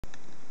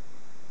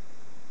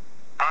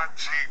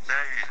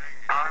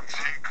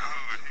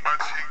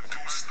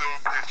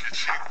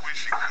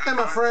Hey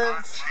my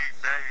friends,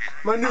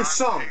 my new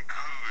song,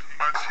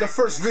 the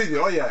first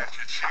video, oh yeah.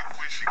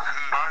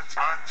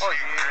 Oh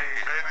yeah,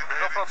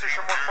 Joao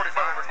Francisco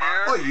 145 over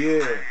here. Oh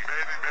yeah.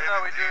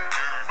 Now we do,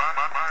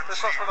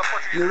 this one's for the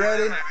Portuguese. You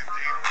ready?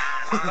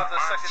 We love the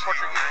sexy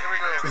Portuguese, here we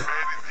go.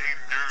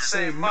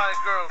 Say my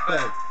girl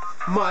bad,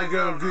 my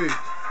girl good,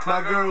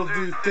 my girl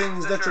do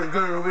things that your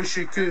girl wish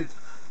she could.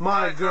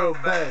 My girl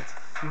bad,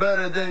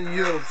 better than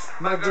yours.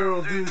 My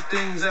girl do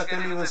things I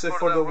can't even say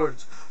for the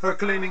words. Her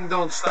cleaning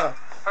don't stop,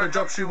 her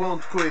job she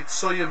won't quit,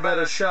 so you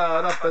better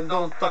shut up and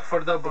don't talk for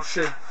double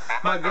shit.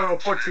 My girl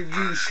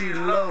Portuguese, she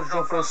loves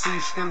Joao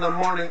Francisco. In the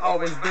morning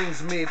always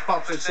brings me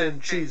pops and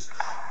cheese.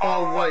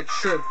 All white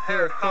shirt,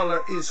 hair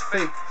color is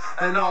fake,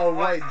 and all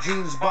white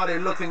jeans, body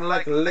looking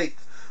like late.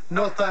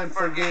 No time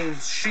for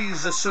games,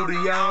 she's a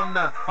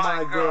Suriana.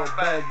 My girl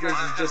bad, yours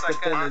is just a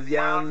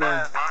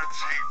Canadiana.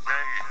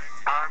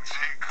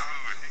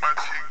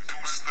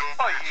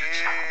 Oh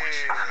yeah.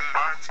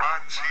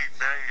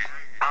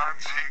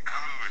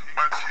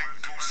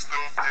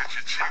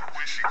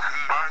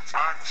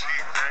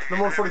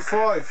 Number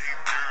 45.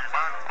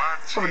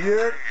 Over here.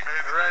 Ready?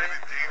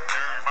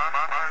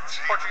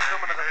 Portuguese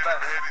woman are the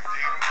best.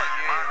 Oh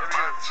yeah, here we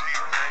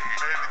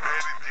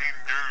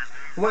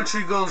go. When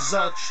she goes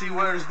out, she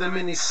wears the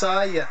mini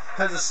saya.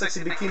 Has a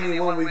sexy bikini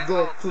when we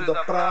go to the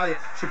praia.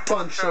 She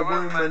punch a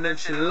woman and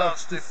she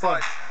loves to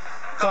fight.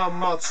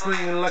 Come out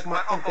swinging like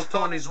my Uncle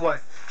Tony's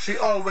wife. She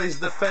always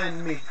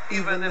defend me,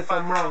 even if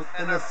I'm wrong.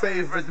 And her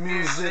favorite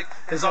music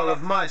is all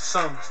of my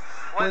songs.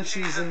 When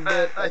she's in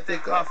bed, I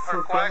take off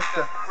her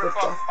cueca, rip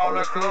off all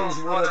her clothes,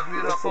 what a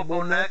beautiful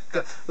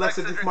boneca. Likes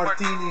to drink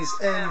martinis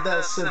and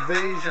the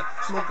cerveja,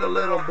 smoke a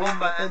little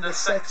bomba and the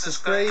sex is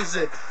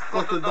crazy.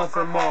 Go to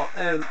Don Mall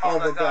and all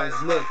the guys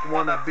look,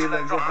 wanna be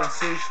like Joao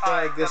Francisco,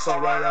 I guess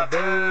I'll write a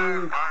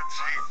book.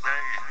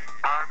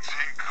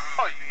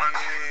 Oh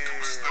yeah.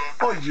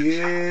 Oh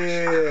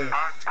yeah.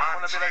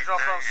 Wanna be like Joao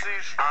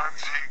Francisco?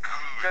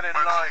 Get in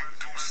line.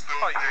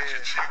 Oh yeah.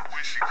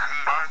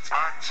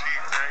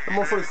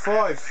 Number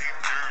 45.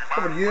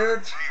 Over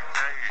here.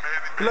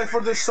 You like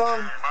for this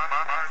song?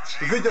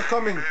 Video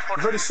coming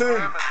very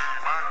soon.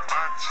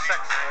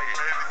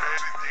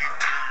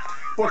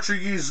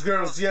 Portuguese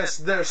girls, yes,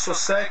 they're so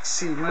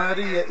sexy.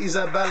 Maria,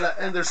 Isabella,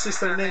 and their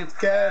sister named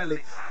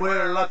Kelly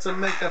wear lots of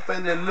makeup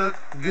and they look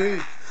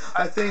good.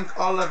 I think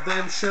all of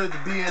them should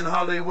be in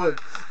Hollywood.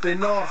 They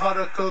know how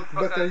to cook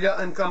bacalhau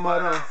and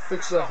camarão,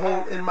 fix a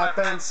hole in my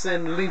pants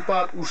and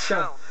limpar o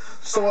chão.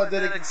 So I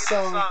dedicate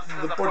song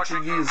to the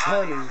Portuguese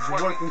honeys,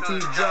 working 2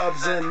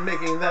 jobs and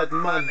making that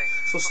money.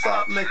 So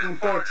stop making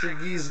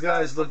Portuguese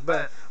guys look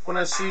bad. When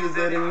I see you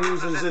dating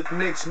losers, it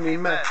makes me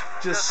mad.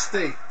 Just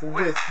stay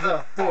with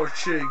the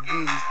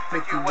Portuguese,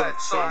 make you wet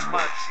so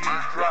much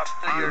you drop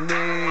to your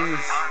knees.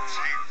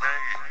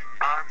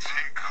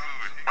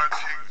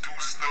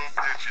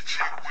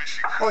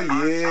 Oh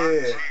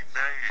yeah.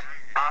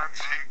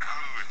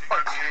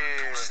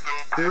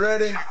 You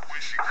ready?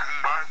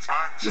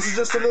 This is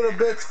just a little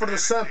bit for the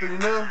sample, you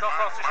know?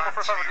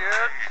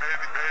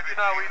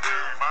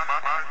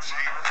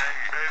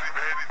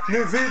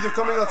 New video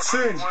coming out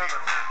soon.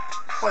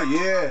 Oh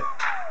yeah.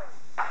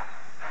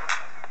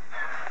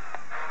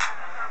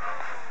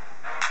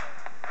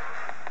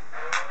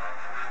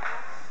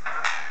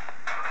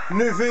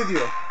 New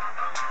video.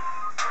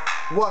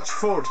 Watch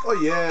for it. Oh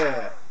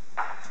yeah.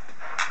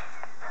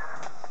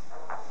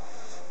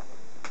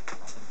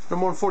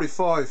 Number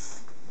 45.